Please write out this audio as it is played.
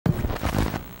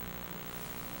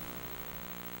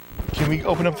we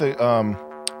open up the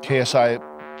KSI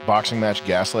boxing match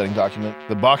gaslighting document?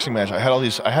 The boxing match, I had all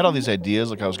these ideas,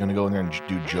 like I was going to go in there and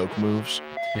do joke moves.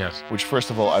 Yes. Which, first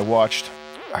of all, I watched.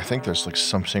 I think there's like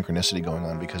some synchronicity going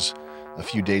on because a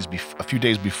few days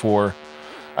before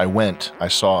I went, I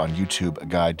saw on YouTube a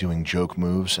guy doing joke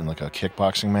moves in like a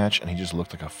kickboxing match, and he just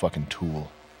looked like a fucking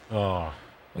tool. Oh.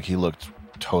 Like he looked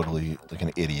totally like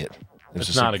an idiot.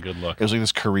 It's not a good look. It was like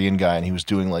this Korean guy, and he was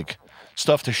doing like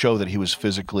stuff to show that he was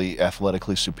physically,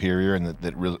 athletically superior, and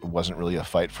that really wasn't really a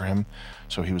fight for him.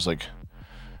 So he was like,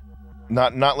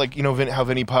 not like, you know, how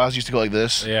Vinny Paz used to go like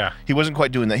this. Yeah. He wasn't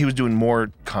quite doing that. He was doing more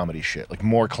comedy shit, like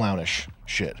more clownish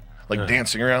shit, like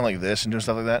dancing around like this and doing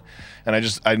stuff like that. And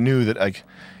I knew that like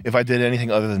if I did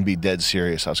anything other than be dead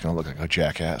serious, I was gonna look like a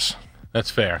jackass. That's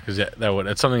fair, because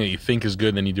that's something that you think is good,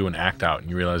 and then you do an act out, and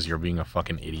you realize you're being a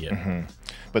fucking idiot. Mm-hmm.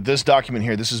 But this document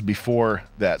here, this is before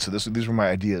that, so these were my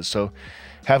ideas. So,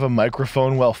 have a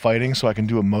microphone while fighting, so I can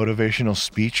do a motivational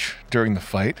speech during the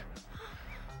fight.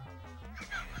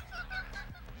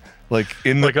 Like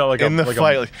in the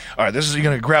fight, all right, this is, you're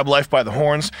gonna grab life by the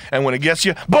horns, and when it gets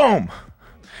you, boom,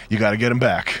 you got to get him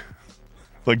back.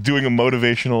 Like doing a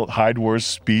motivational Hyde Wars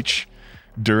speech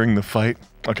during the fight.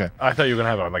 Okay. I thought you were gonna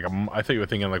have I thought you were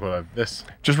thinking like this.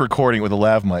 Just recording with a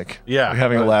lav mic. Yeah. Like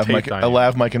having a lav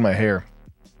mic in my hair.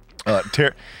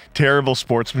 Terrible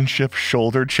sportsmanship,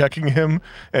 shoulder checking him,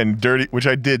 and dirty, which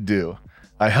I did do.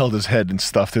 I held his head and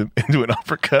stuffed him into an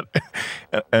uppercut,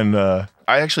 and I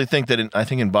actually think that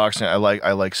in boxing, I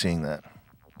like seeing that.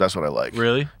 That's what I like.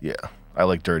 Really? Yeah, I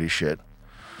like dirty shit.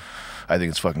 I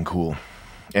think it's fucking cool,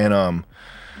 and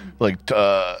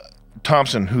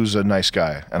Thompson, who's a nice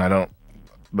guy, and I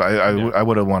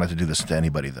would have wanted to do this to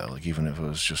anybody though, like even if it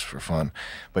was just for fun.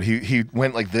 But he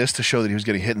went like this to show that he was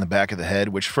getting hit in the back of the head.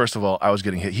 Which, first of all, I was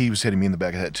getting hit. He was hitting me in the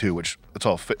back of the head too. Which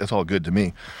it's all good to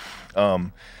me.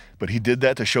 But he did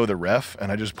that to show the ref,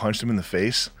 and I just punched him in the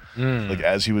face, like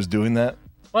as he was doing that.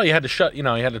 Well, you had to you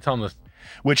had to tell him this.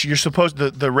 Which you're supposed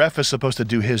the ref is supposed to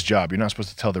do his job. You're not supposed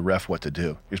to tell the ref what to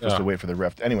do. You're supposed to wait for the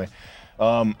ref. Anyway.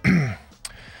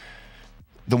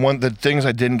 The things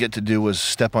I didn't get to do was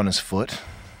step on his foot,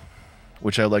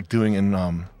 which I like doing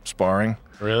in sparring.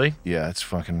 Really? Yeah, it's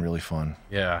fucking really fun.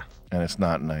 Yeah. And it's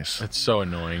not nice. It's so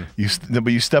annoying.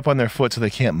 But you step on their foot so they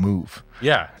can't move.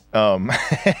 Yeah.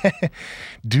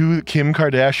 Do Kim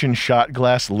Kardashian shot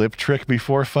glass lip trick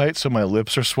before fight so my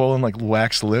lips are swollen like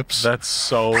wax lips. That's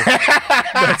so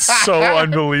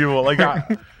unbelievable. Like I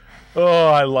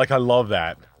love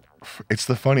that. It's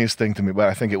the funniest thing to me, but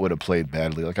I think it would have played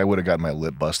badly. Like I would have got my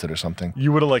lip busted or something.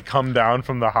 You would have like come down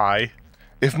from the high.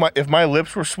 If my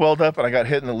lips were swelled up and I got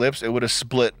hit in the lips, it would have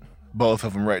split both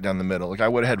of them right down the middle. Like I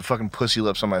would have had fucking pussy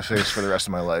lips on my face for the rest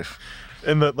of my life.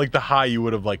 And the high, you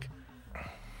would have like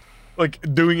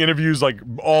doing interviews like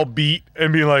all beat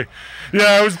and being like,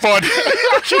 yeah, it was fun.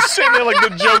 Just sitting there like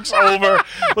the joke's over,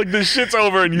 like the shit's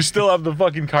over, and you still have the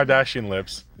fucking Kardashian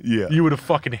lips. Yeah, you would have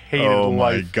fucking hated life. Oh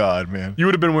my god, man! You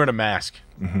would have been wearing a mask,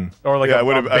 or like a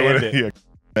bandit. Yeah,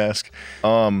 mask.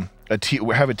 Have a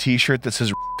T-shirt that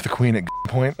says the Queen at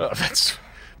point. Oh, that's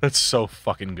so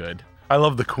fucking good. I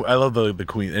love the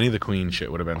Queen. Any of the Queen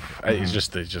shit would have been. It's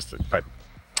just. But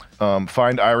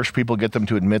find Irish people, get them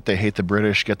to admit they hate the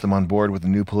British, get them on board with a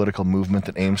new political movement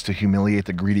that aims to humiliate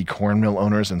the greedy corn mill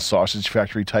owners and sausage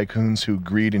factory tycoons who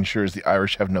greed ensures the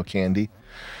Irish have no candy.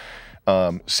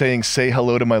 Saying "say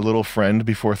hello to my little friend"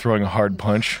 before throwing a hard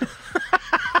punch.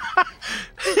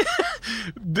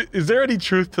 Is there any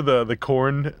truth to the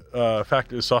corn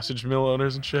factory, sausage mill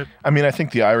owners and shit? I mean, I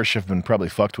think the Irish have been probably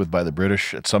fucked with by the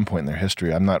British at some point in their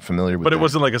history. I'm not familiar with. But it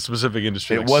wasn't like a specific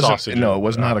industry. It like wasn't. Sausage No, it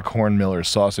was not a corn mill or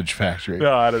sausage factory.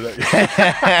 No, I don't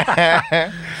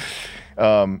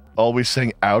know. Always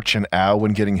saying "ouch" and "ow"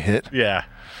 when getting hit. Yeah,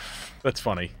 that's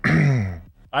funny.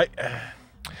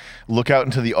 Look out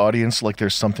into the audience like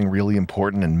there's something really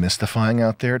important and mystifying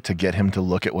out there to get him to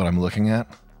look at what I'm looking at.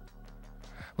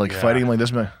 Like fighting like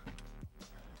this, man.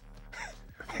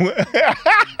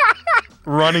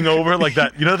 Running over like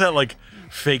that. You know that like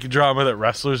fake drama that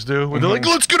wrestlers do? Where they're like,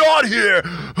 let's get on here!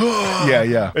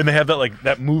 Yeah. And they have that like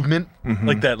that movement,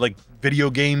 like that like video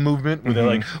game movement where they're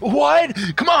like, what?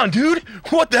 Come on, dude!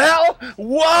 What the hell?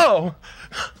 Whoa!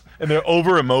 And they're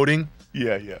over-emoting.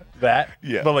 Yeah. That?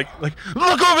 Yeah. But like,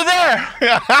 look over there!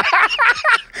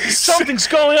 Something's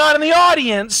going on in the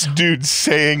audience! Dude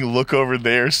saying, look over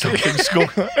there, something's going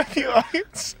on in the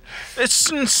audience.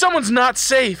 Someone's not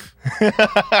safe.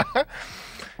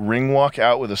 Ring walk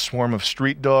out with a swarm of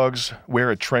street dogs,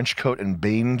 wear a trench coat and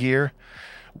Bane gear,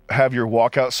 have your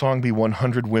walkout song be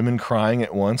 100 women crying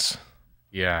at once.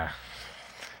 Yeah.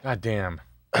 God damn.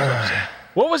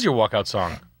 What was your walkout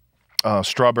song?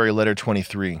 Strawberry Letter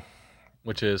 23.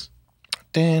 Which is?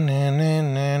 Oh,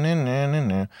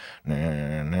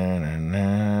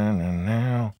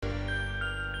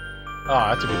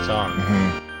 that's a good song.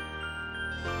 Mm-hmm.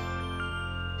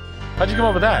 How'd you come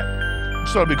up with that?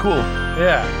 So it'd be cool.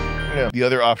 Yeah. The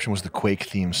other option was the Quake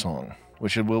theme song,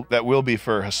 which will be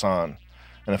for Hasan.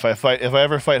 And if I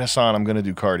ever fight Hasan, I'm gonna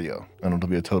do cardio, and it'll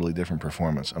be a totally different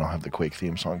performance, and I'll have the Quake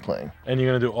theme song playing. And you're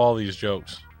gonna do all these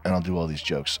jokes. And I'll do all these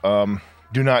jokes.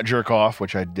 Do not jerk off,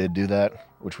 which I did do that,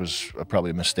 which was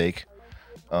probably a mistake.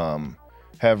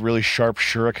 Have really sharp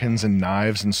shurikens and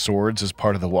knives and swords as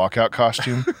part of the walkout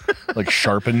costume, like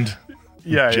sharpened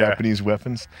Japanese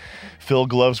weapons. Fill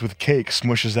gloves with cake,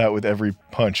 smushes out with every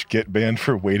punch. Get banned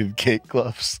for weighted cake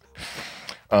gloves.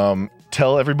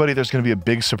 Tell everybody there's going to be a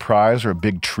big surprise or a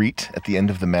big treat at the end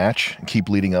of the match. And keep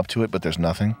leading up to it, but there's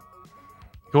nothing.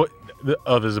 What?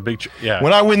 Oh, there's a big... yeah.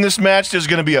 When I win this match, there's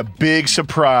going to be a big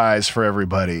surprise for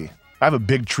everybody. I have a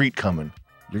big treat coming.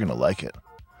 You're going to like it.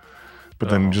 But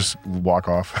then just walk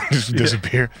off, just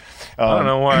disappear. I don't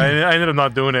know why. I ended up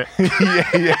not doing it.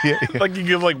 Yeah. Like you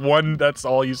give like one, that's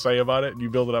all you say about it, and you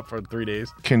build it up for 3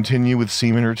 days. Continue with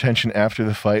semen retention after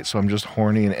the fight, so I'm just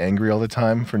horny and angry all the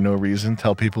time for no reason.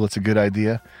 Tell people it's a good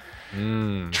idea.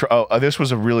 This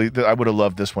was I would have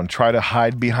loved this one. Try to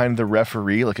hide behind the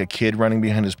referee like a kid running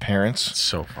behind his parents. It's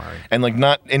so funny. And like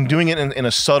doing it in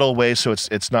a subtle way, so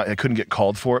it's not, I couldn't get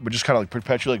called for it, but just kind of like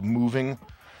perpetually like moving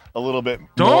a little bit.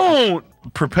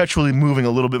 Perpetually moving a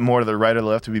little bit more to the right or the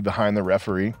left to be behind the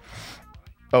referee.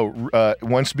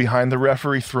 Once behind the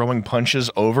referee, throwing punches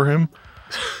over him.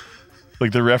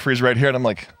 Like the referee's right here, and I'm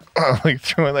like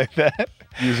throwing like that.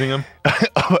 Using him.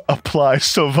 Apply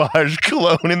Sauvage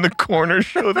cologne in the corner.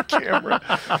 Show the camera.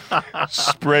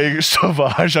 Spray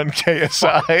Sauvage on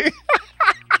KSI.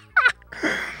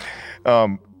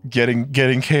 Getting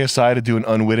KSI to do an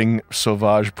unwitting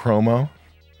Sauvage promo.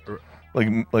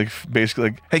 Like basically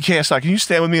like, hey KSI, can you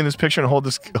stand with me in this picture and hold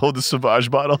this Sauvage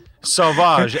bottle?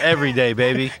 Sauvage every day,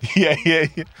 baby. Yeah.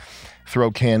 Throw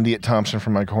candy at Thompson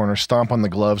from my corner. Stomp on the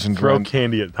gloves and throw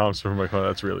candy at Thompson from my corner.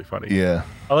 That's really funny. Yeah.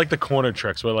 I like the corner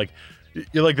tricks where like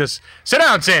you're like this. Sit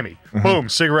down, Sammy. Mm-hmm. Boom,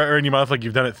 cigarette in your mouth like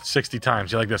you've done it 60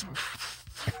 times. You're like this,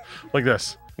 like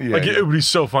this. Yeah, it would be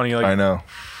so funny. Like I know.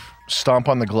 Stomp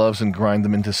on the gloves and grind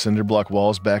them into cinder block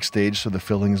walls backstage so the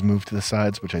fillings move to the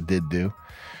sides, which I did do.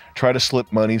 Try to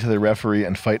slip money to the referee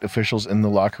and fight officials in the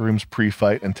locker rooms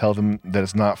pre-fight and tell them that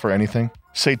it's not for anything.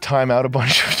 Say time out a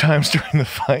bunch of times during the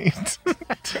fight.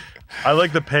 I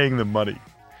like the paying the money.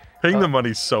 Paying the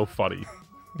money's so funny.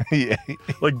 Yeah.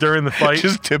 Like during the fight.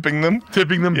 Just tipping them.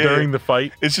 During the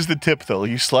fight. It's just a tip though.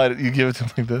 You slide it, you give it to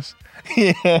them like this.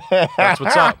 That's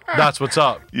what's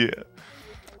up. Yeah.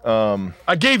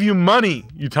 I gave you money.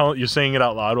 You're saying it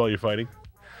out loud while you're fighting.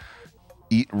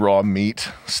 Eat raw meat.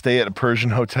 Stay at a Persian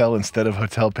hotel instead of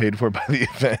hotel paid for by the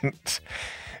event.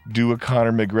 Do a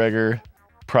Conor McGregor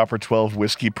Proper 12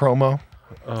 whiskey promo.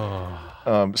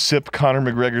 Sip Conor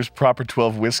McGregor's Proper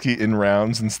 12 whiskey in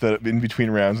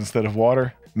between rounds instead of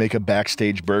water. Make a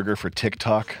backstage burger for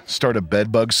TikTok. Start a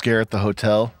bedbug scare at the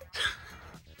hotel.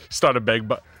 Start a bed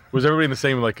bug. Was everybody in the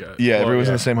same everyone's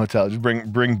in the same hotel. Just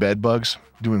bring bed bugs.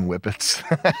 Doing whippets.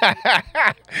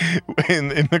 in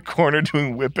the corner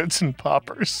doing whippets and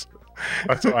poppers.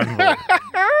 That's unbelievable.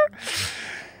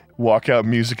 Walkout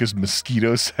music is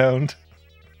mosquito sound.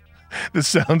 The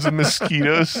sounds of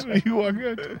mosquitoes. You walk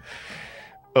out.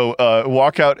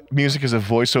 Walkout music is a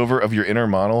voiceover of your inner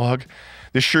monologue.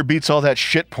 This sure beats all that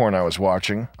shit porn I was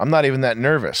watching. I'm not even that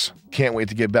nervous. Can't wait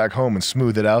to get back home and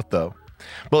smooth it out though.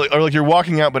 But or like you're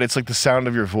walking out, but it's like the sound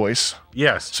of your voice.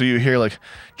 Yes. So you hear like,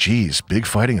 geez, big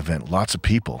fighting event, lots of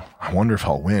people. I wonder if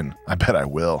I'll win. I bet I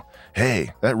will.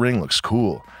 Hey, that ring looks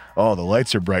cool. Oh, the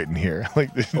lights are bright in here.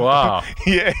 Like this. Wow.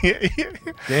 Yeah.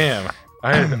 Damn.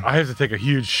 I have to take a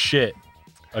huge shit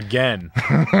again.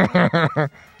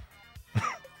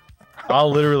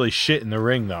 I'll literally shit in the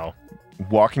ring though.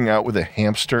 Walking out with a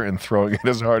hamster and throwing it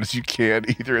as hard as you can,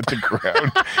 either at the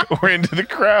ground or into the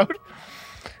crowd.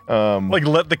 Like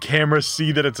let the camera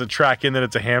see that it's a track in, that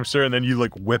it's a hamster, and then you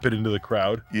like whip it into the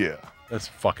crowd. Yeah. That's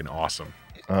fucking awesome.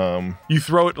 You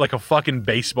throw it like a fucking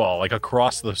baseball, like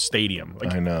across the stadium.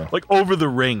 Like, I know. Like over the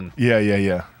ring.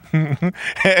 Yeah.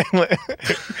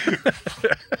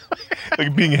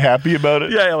 Like being happy about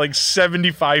it. Yeah, like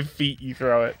 75 feet you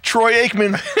throw it. Troy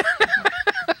Aikman.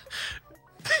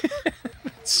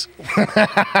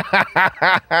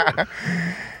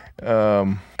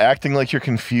 Acting like you're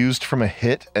confused from a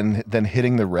hit and then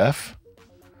hitting the ref.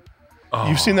 Oh.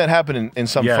 You've seen that happen in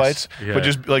some fights, but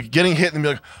just like getting hit and be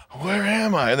like, where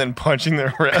am I? And then punching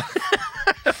the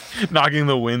ref. Knocking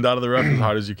the wind out of the ref as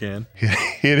hard as you can.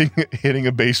 Hitting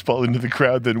a baseball into the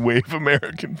crowd, then wave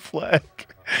American flag.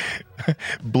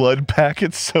 Blood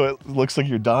packets so it looks like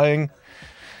you're dying.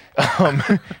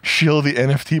 Shill the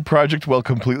NFT project while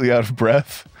completely out of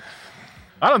breath.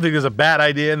 I don't think there's a bad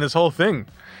idea in this whole thing.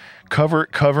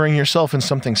 Covering yourself in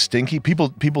something stinky. People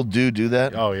do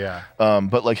that. Oh yeah.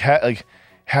 But like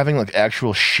having like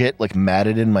actual shit like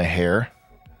matted in my hair.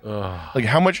 Ugh. Like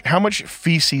how much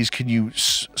feces can you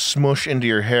smush into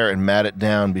your hair and mat it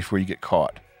down before you get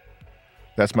caught?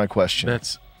 That's my question.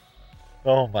 That's,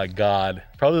 oh my God.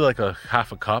 Probably like a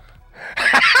half a cup.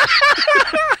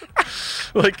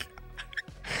 Like,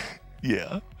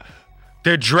 yeah.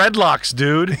 They're dreadlocks,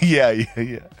 dude. Yeah.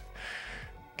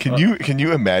 Can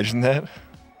you imagine that?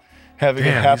 Having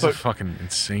a half a fucking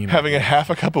insane. Having a half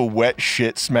a cup of wet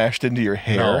shit smashed into your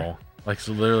hair. No. Like,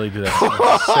 so literally do that.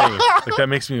 Insane. Like, that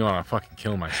makes me want to fucking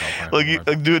kill myself. Like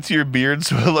do it to your beard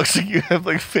so it looks like you have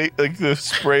like fake, like the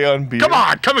spray on beard. Come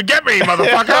on, come and get me,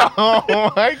 motherfucker!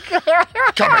 Oh my God!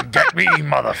 Come and get me,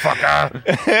 motherfucker!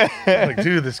 Like,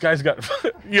 dude, this guy's got.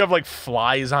 You have like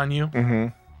flies on you. Mm-hmm.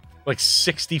 Like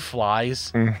 60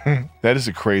 flies. Mm-hmm. That is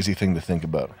a crazy thing to think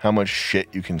about. How much shit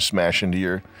you can smash into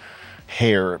your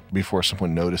hair before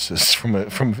someone notices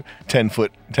from 10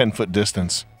 foot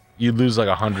distance. You'd lose like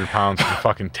 100 pounds from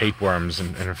fucking tapeworms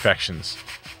and infections.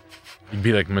 You'd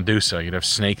be like Medusa. You'd have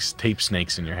tape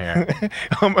snakes in your hair.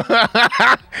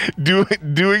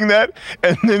 Doing that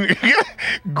and then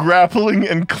grappling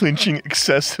and clinching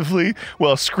excessively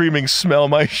while screaming, "Smell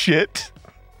my shit."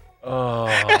 Oh.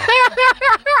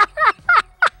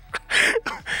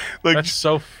 Like, that's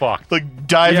so fucked. Like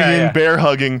diving in, bear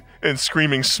hugging, and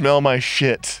screaming, "Smell my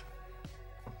shit."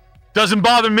 Doesn't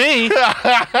bother me.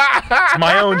 It's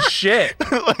my own shit.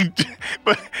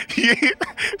 But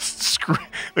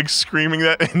like screaming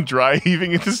that and dry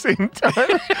heaving at the same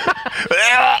time.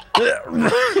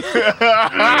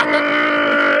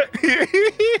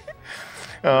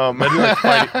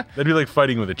 That'd be like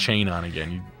fighting with a chain on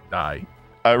again. You'd die.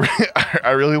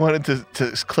 I really wanted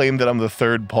to claim that I'm the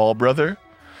third Paul brother.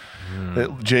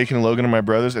 That Jake and Logan are my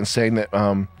brothers, and saying that,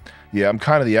 yeah, I'm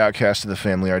kind of the outcast of the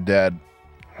family. Our dad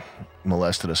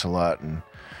molested us a lot, and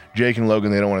Jake and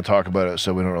Logan, they don't want to talk about it,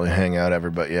 so we don't really hang out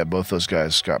ever. But yeah, both those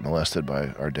guys got molested by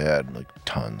our dad, like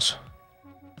tons.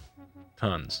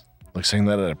 Like saying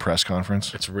that at a press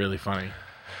conference. It's really funny.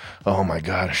 Oh my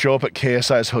God. Show up at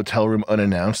KSI's hotel room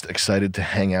unannounced, excited to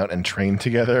hang out and train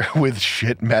together with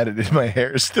shit matted in my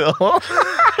hair still.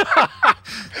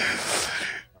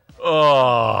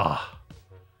 Oh.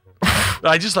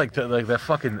 I just like that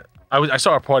fucking. I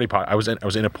saw a porta potty. I was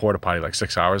in a porta potty like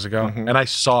 6 hours ago, and I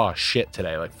saw shit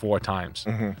today like 4 times.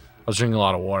 I was drinking a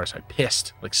lot of water, so I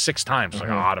pissed like 6 times, like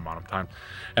an odd amount of time,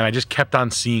 and I just kept on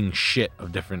seeing shit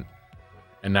of different.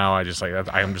 And now I just like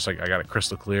I'm just like I got it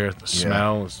crystal clear. The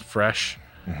smell is fresh.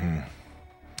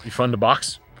 Be fun to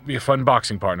box. Be a fun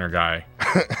boxing partner, guy.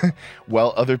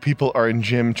 While other people are in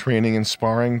gym training and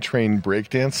sparring, train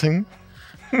breakdancing.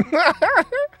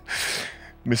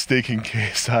 Mistaking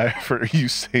KSI for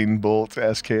Usain Bolt.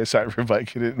 Ask KSI for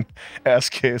Vicodin.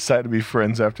 Ask KSI to be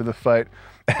friends after the fight.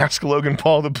 Ask Logan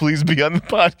Paul to please be on the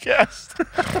podcast.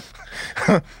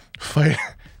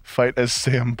 Fight as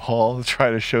Sam Paul.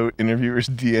 Try to show interviewers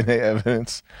DNA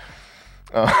evidence.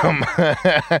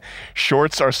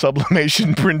 Shorts are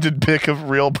sublimation printed pic of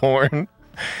real porn.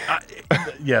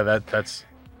 Yeah, that's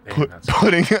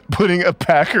putting a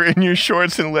packer in your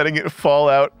shorts and letting it fall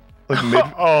out like mid.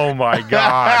 Oh my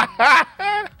God.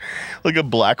 Like a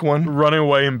black one. Running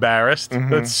away embarrassed.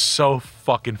 That's so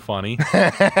fucking funny.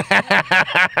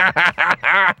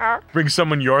 Bring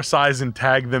someone your size and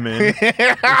tag them in.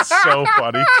 It's so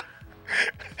funny.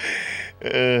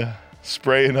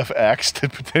 Spray enough Axe to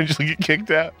potentially get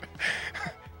kicked out.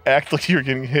 Act like you're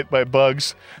getting hit by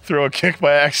bugs. Throw a kick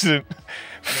by accident.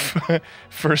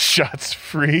 First shot's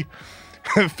free.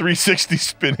 360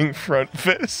 spinning front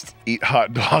fist. Eat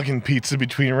hot dog and pizza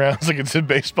between rounds like it's a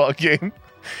baseball game.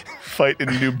 Fight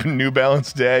in New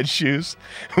Balance dad shoes.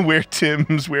 Wear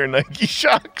Timbs, wear Nike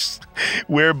Shocks.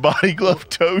 Wear body glove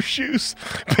toe shoes.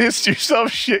 Piss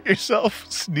yourself, shit yourself.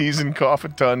 Sneeze and cough a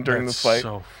ton during the fight.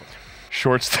 So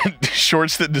shorts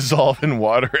that dissolve in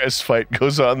water as fight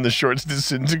goes on. The shorts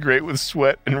disintegrate with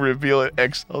sweat and reveal an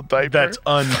XL diaper. That's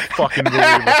unfucking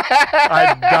believable.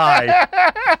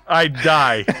 I'd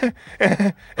die.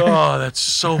 Oh, that's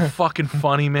so fucking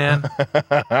funny, man.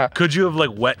 Could you have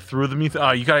like wet through them? You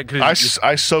got.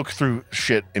 I soak through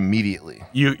shit immediately.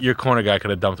 Your corner guy could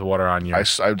have dumped water on you. I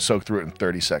would soak through it in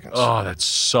 30 seconds. Oh, that's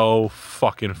so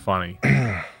fucking funny.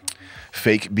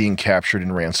 Fake being captured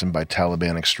and ransomed by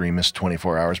Taliban extremists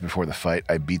 24 hours before the fight.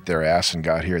 I beat their ass and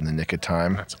got here in the nick of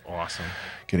time. That's awesome.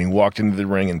 Getting walked into the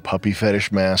ring in puppy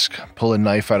fetish mask. Pull a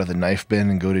knife out of the knife bin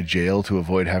and go to jail to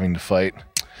avoid having to fight.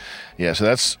 Yeah, so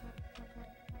that's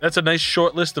a nice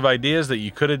short list of ideas that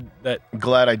you could have.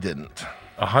 Glad I didn't.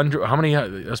 100. How many?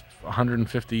 That's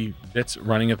 150 bits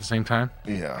running at the same time.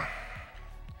 Yeah.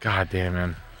 God damn,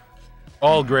 man.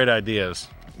 All great ideas.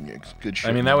 Yeah, good shit.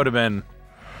 I mean, that would have been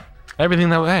everything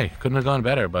that. Hey, couldn't have gone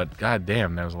better. But god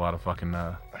damn, that was a lot of fucking.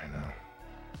 I know.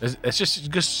 It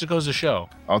just goes to show.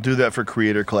 I'll do that for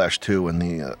Creator Clash too when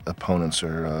the opponents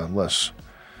are less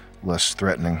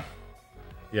threatening.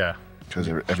 Yeah. Because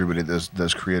everybody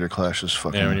does Creator Clash is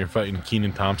fucking. Yeah, when you're fighting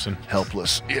Keenan Thompson.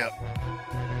 Helpless. Yeah.